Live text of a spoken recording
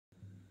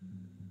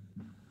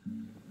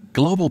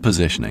Global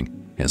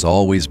positioning has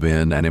always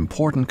been an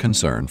important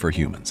concern for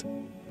humans.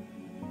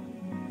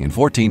 In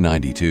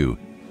 1492,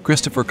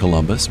 Christopher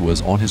Columbus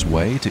was on his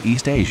way to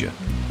East Asia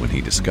when he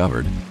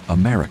discovered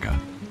America,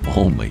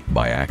 only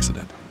by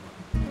accident.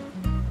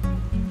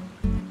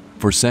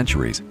 For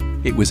centuries,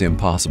 it was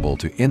impossible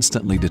to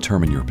instantly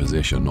determine your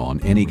position on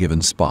any given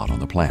spot on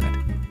the planet.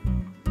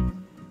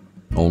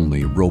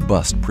 Only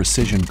robust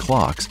precision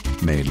clocks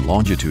made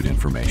longitude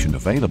information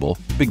available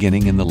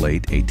beginning in the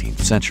late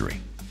 18th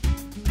century.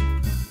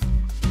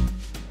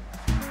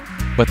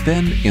 But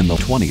then, in the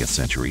 20th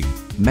century,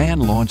 man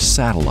launched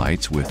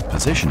satellites with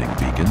positioning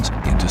beacons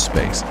into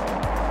space.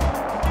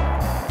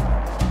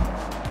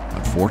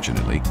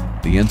 Unfortunately,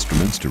 the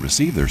instruments to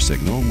receive their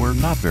signal were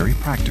not very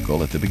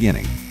practical at the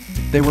beginning.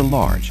 They were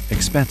large,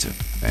 expensive,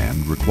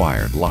 and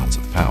required lots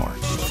of power.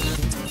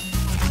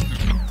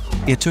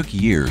 It took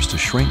years to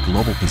shrink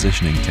global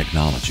positioning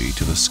technology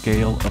to the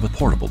scale of a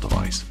portable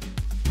device.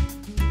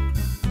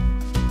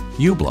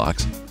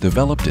 U-Blox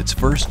developed its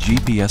first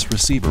GPS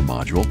receiver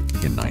module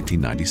in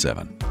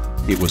 1997.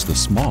 It was the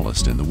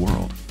smallest in the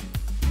world.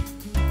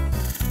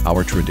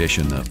 Our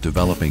tradition of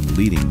developing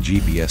leading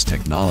GPS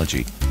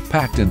technology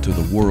packed into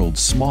the world's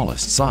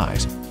smallest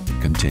size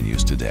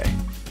continues today.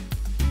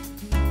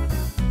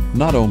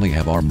 Not only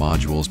have our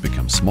modules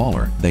become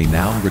smaller, they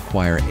now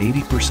require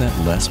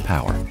 80% less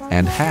power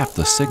and half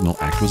the signal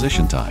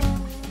acquisition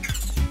time.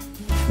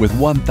 With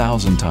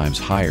 1,000 times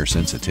higher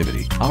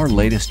sensitivity, our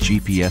latest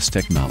GPS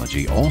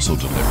technology also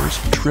delivers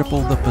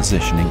triple the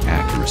positioning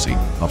accuracy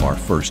of our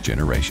first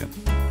generation.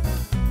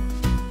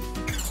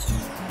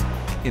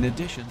 In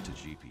addition to